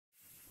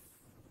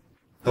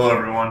Hello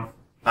everyone,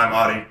 I'm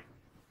Adi.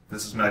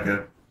 This is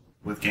Mecca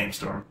with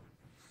GameStorm.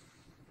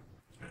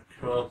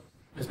 Well,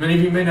 as many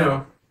of you may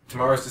know,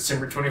 tomorrow is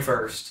December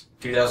 21st,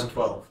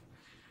 2012.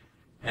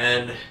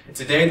 And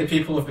it's a day that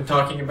people have been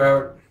talking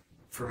about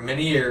for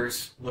many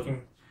years,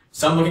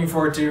 some looking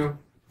forward to,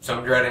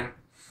 some dreading.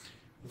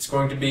 It's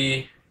going to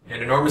be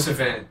an enormous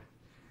event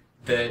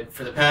that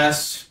for the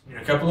past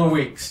couple of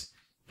weeks,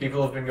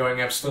 people have been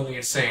going absolutely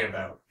insane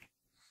about.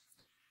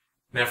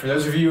 Now, for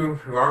those of you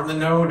who aren't in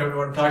the know and don't know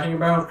what I'm talking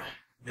about,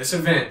 this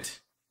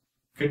event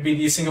could be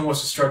the single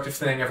most destructive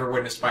thing ever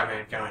witnessed by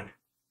mankind.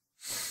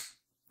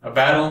 A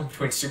battle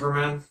between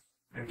Superman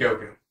and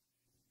Goku.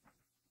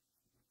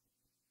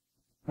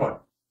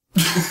 What?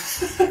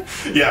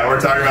 Yeah,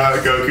 we're talking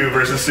about Goku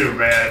versus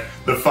Superman,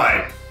 the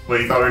fight. What,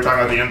 you thought we were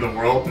talking about the end of the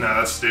world? No,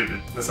 that's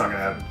stupid. That's not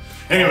gonna happen.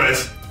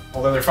 Anyways.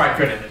 Although their fight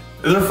could end it.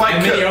 Their fight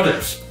and could. many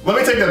others. Let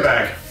me take that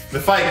back. The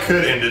fight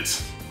could end it.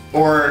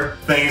 Or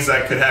things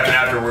that could happen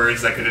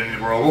afterwards that could end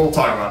the world. We'll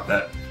talk about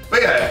that.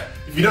 But yeah,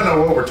 if you don't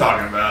know what we're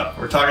talking about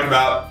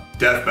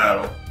Death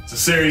Battle. It's a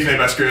series made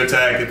by Screw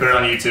Attack. They put it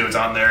on YouTube. It's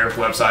on their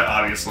website,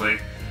 obviously.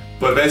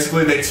 But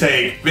basically, they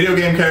take video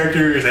game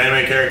characters,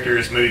 anime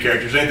characters, movie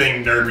characters,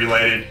 anything nerd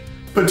related,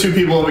 put two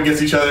people up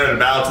against each other in a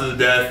battle to the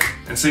death,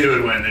 and see who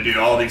would win. They do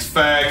all these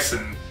facts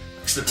and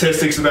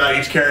statistics about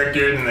each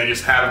character, and they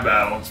just have a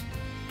battle. It's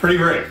pretty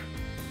great.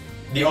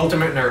 The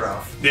ultimate nerd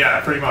off. Yeah,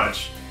 pretty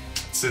much.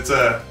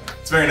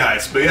 It's very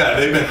nice. But yeah,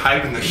 they've been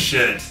hyping the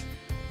shit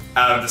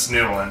out of this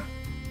new one.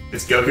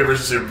 It's Goku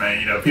versus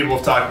Superman. People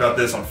have talked about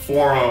this on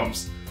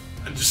forums,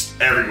 just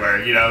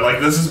everywhere. Like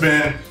this has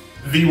been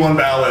the one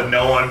battle that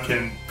no one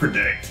can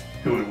predict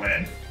who would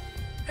win.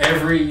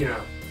 Every,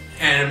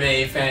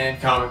 anime fan,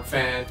 comic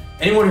fan,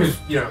 anyone who's,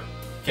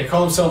 can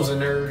call themselves a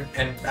nerd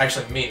and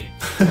actually mean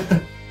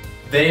it.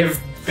 They've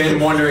been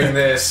wondering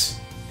this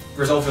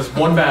result as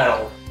one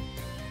battle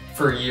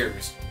for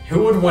years.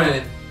 Who would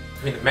win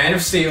between the Man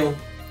of Steel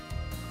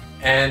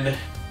and one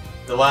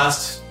of the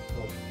last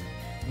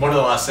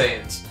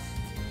Saiyans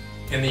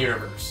in the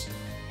universe?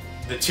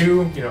 The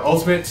two,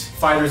 ultimate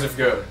fighters of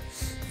good,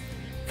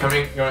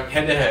 going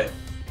head to head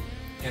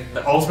in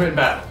the ultimate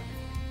battle,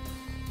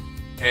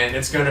 and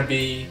it's going to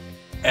be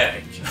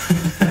epic.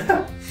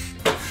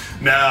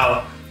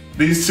 Now,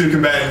 these two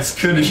combatants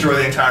could destroy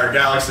the entire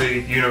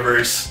galaxy,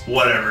 universe,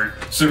 whatever.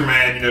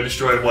 Superman,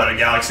 destroyed a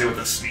galaxy with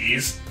a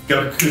sneeze.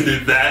 Goku could do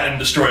that and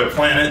destroy a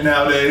planet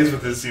nowadays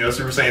with his,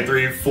 Super Saiyan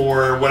 3,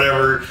 4,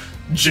 whatever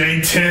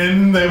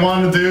J10 they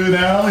want to do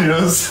now,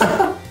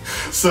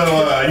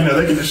 So,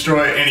 they can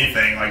destroy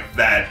anything like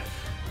that.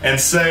 And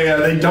say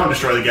they don't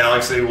destroy the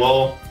galaxy.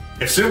 Well,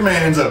 if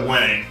Superman ends up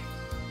winning,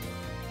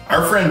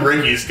 our friend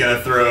Ricky's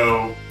gonna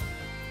throw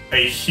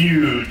a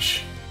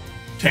huge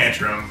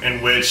tantrum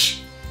in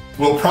which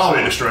we'll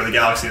probably destroy the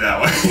galaxy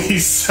that way.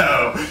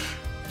 So,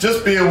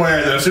 just be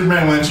aware that if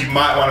Superman wins, you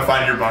might want to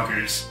find your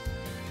bunkers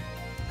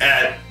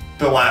at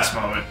the last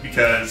moment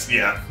because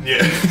yeah,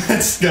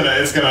 it's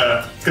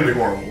gonna be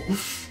horrible,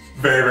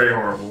 very, very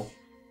horrible.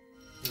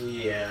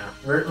 Yeah,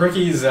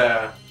 Ricky's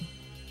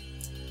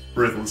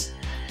ruthless,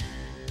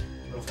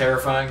 a little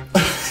terrifying.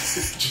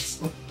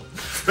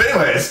 But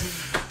anyways,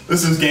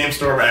 this is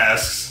GameStorm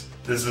Asks.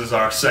 This is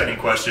our second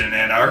question,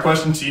 and our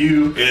question to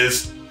you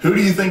is: who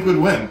do you think would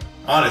win?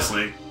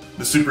 Honestly,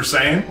 the Super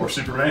Saiyan or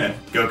Superman?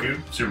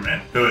 Goku,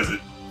 Superman. Who is it?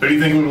 Who do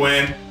you think would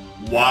win?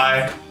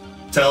 Why?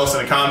 Tell us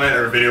in a comment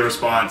or a video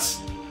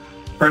response.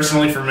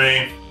 Personally, for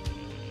me,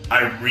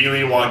 I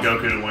really want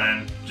Goku to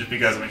win, just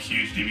because I'm a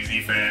huge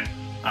DBZ fan.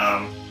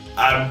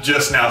 I'm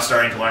just now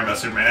starting to learn about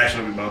Superman.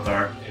 Actually, we both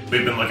are.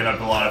 We've been looking up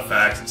a lot of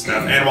facts and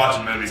stuff, and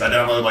watching movies. I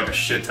downloaded like a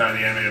shit ton of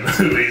the animated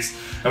movies,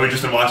 and we've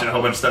just been watching a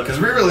whole bunch of stuff,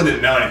 because we really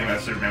didn't know anything about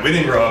Superman. We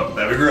didn't grow up with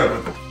that. We grew up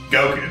with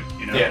Goku,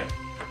 Yeah.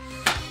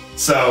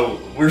 So,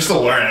 we're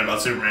still learning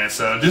about Superman,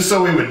 so just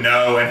so we would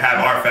know and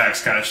have our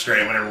facts kind of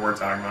straight whenever we're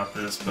talking about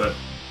this, but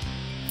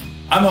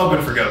I'm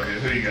hoping for Goku.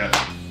 Who do you got?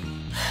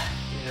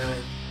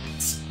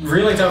 It's a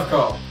really tough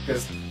call,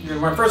 because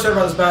when I first heard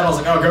about this battle, I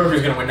was like, oh,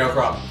 Goku's gonna win, no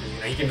problem.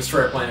 He can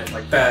destroy a planet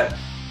like that.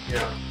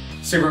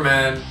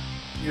 Superman,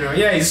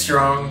 yeah, he's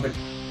strong, but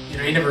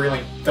he never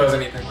really does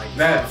anything like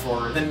that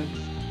before. Then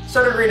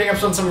started reading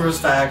up on some of his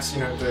facts,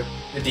 the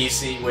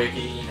DC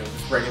wiki,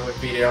 just regular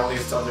Wikipedia, all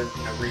these other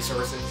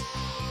resources,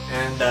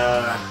 and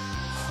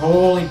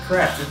holy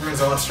crap,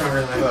 Superman's a lot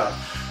stronger than I thought.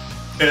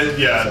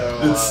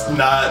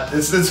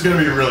 It's gonna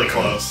be really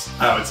close,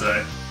 I would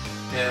say.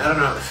 Yeah, I don't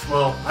know.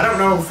 Well, I don't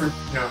know for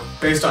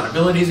based on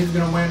abilities who's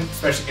gonna win,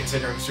 especially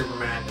considering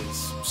Superman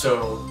is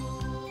so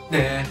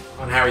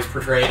on how he's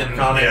portrayed in the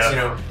comics.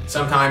 Yeah.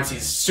 Sometimes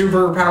he's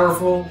super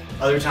powerful,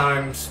 other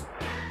times,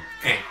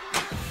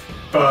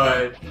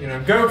 But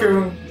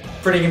Goku,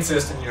 pretty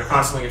consistent.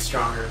 Constantly gets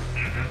stronger.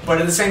 Mm-hmm. But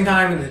at the same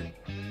time,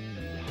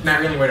 not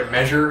really a way to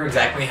measure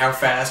exactly how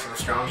fast or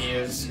strong he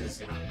is.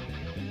 Because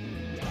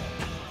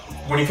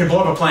when you can blow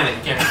up a planet,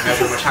 you can't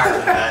measure much higher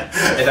than that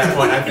at that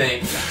point, I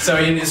think. So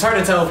it's hard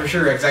to tell for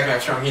sure exactly how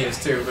strong he is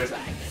too. But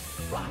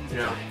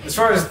as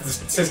far as the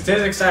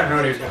statistics, I have no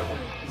idea who's gonna win.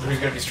 who's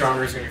going to be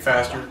stronger, who's going to be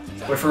faster.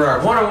 But for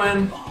our want to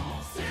win,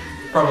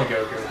 probably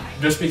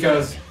Goku. Just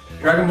because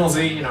Dragon Ball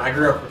Z, you know, I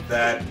grew up with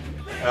that.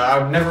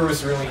 I never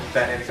was really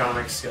that into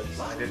comics because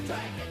I didn't,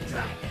 you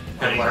know,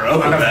 I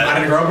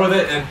didn't grow up with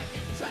it, and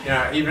you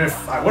know, even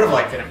if I would have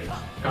liked it, I mean,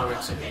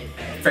 comics are a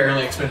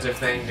fairly expensive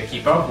thing to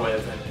keep up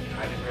with, and you know,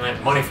 I didn't really have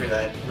the money for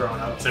that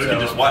growing up. So we could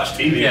just watch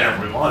TV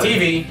whenever we wanted.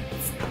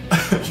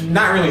 TV,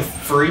 not really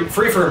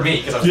free for me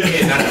because I was a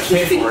kid, not a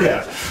kid for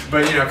it.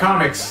 But you know,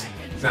 comics,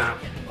 no.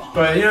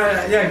 But you know,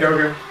 yeah,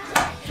 Goku.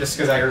 Just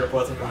because I grew up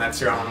with him, and that's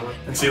who I want to win.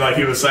 And see, like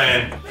he was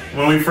saying,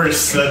 when we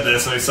first said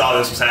this and we saw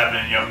this was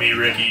happening, you know, me,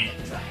 Ricky,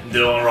 and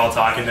Dylan were all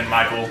talking, then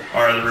Michael,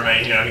 our other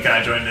roommate, you know, he kind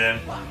of joined in.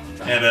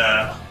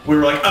 And we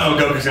were like, oh,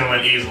 Goku's going to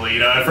win easily, you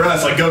know. And for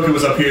us, like, Goku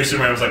was up here,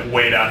 Superman was, like,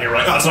 way down here. We're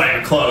like, oh, it's not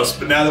even close.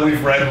 But now that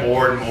we've read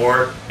more and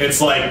more,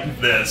 it's like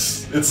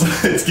this.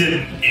 It's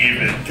getting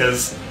even,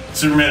 because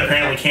Superman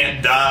apparently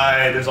can't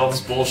die. There's all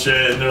this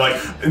bullshit. And they're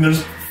like, and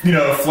there's, you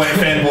know,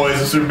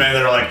 fanboys of Superman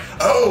that are like,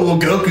 oh, well,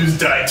 Goku's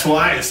died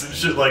twice and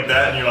shit like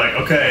that. And you're like,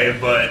 okay,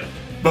 but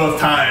both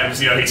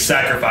times, you know, he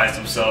sacrificed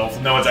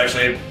himself. No one's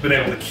actually been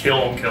able to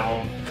kill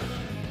him.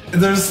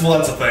 There's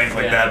lots of things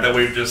like that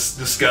we've just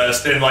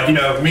discussed. And, like, you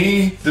know,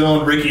 me,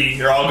 Dylan, Ricky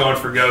are all going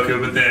for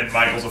Goku, but then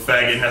Michael's a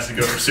faggot and has to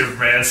go for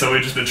Superman, so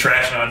we've just been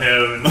trashing on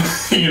him. And,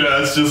 you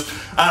know, it's just,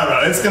 I don't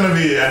know, it's going to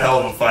be a hell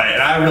of a fight.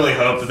 And I really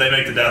hope that they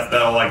make the death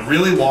battle, like,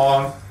 really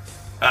long,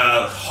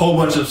 whole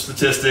bunch of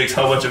statistics,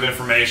 whole bunch of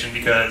information,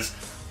 because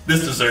this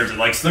deserves it.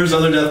 Like, so there's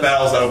other death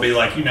battles that'll be,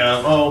 like, you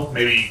know, oh,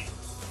 maybe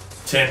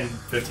 10,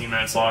 15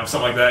 minutes long,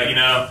 something like that, you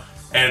know,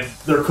 and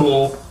they're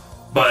cool,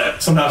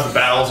 but sometimes the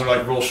battles are,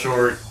 like, real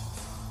short.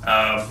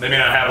 They may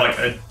not have like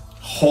a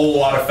whole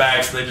lot of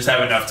facts, they just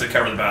have enough to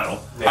cover the battle.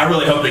 I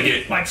really hope they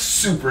get like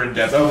super in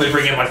depth. I hope they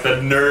bring in like the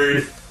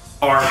nerd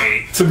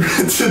army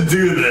to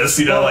do this.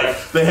 You know,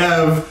 like they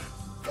have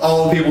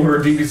all the people who are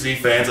DBZ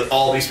fans and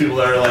all these people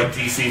that are like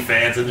DC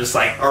fans and just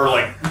like are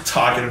like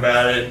talking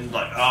about it and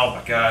like, oh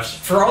my gosh.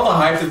 For all the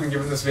hype they've been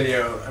giving this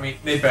video, I mean,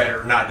 they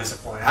better not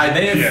disappoint.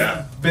 They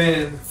have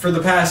been, for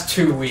the past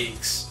 2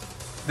 weeks,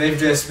 they've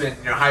just been,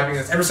 you know, hyping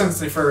this ever since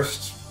they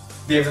first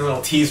gave them a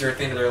little teaser at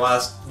the end of their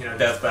last, you know,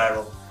 death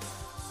battle.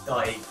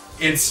 Like,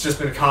 it's just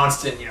been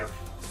constant, you know,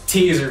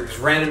 teasers,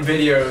 random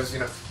videos, you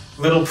know,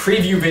 little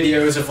preview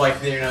videos of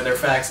like, you know, their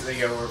facts that they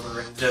go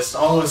over and just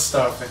all this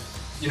stuff. And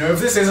you know, if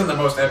this isn't the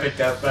most epic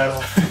death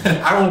battle,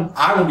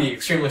 I will be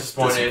extremely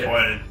disappointed. A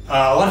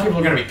lot of people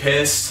are gonna be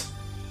pissed,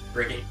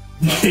 Ricky.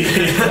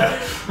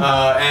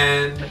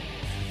 And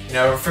you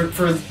know,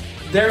 for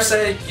their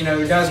sake, you know,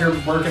 the guys who are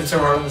working so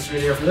hard on this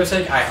video, for their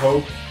sake, I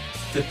hope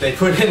that they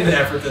put in the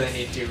effort that they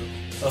need to.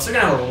 Else they're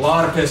gonna have a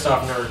lot of pissed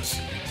off nerds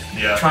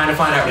trying to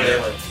find out where they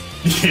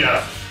live.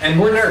 Yeah.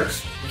 And we're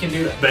nerds. We can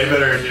do that. They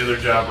better do their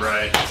job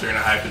right if they're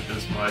gonna hype it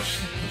this much.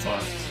 That's all I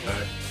have to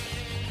say.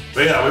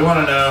 But yeah, we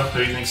want to know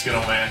who you think's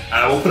gonna win.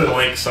 We'll put a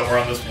link somewhere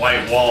on this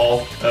white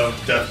wall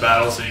of Death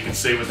Battle so you can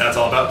see what that's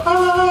all about.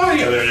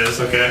 Yeah, there it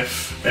is. Okay.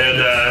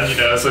 And you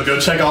know, so go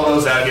check all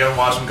those out. If you haven't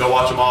watched them, go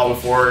watch them all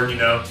before, you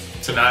know,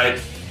 tonight,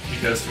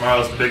 because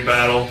tomorrow's the big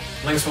battle.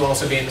 Links will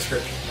also be in the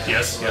description.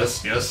 Yes.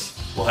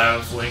 We'll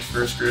have links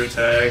for Screw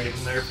Tag and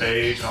their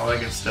page and all that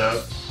good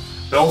stuff.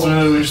 But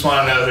ultimately, we just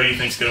want to know who you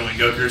think's going to win,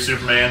 Goku or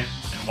Superman,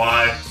 and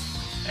why.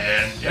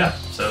 And yeah,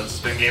 so this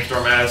has been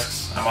GameStorm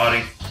Asks. I'm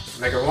Audie.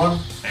 Mega One.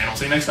 And we'll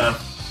see you next time.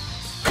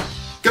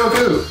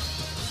 Goku!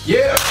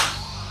 Yeah!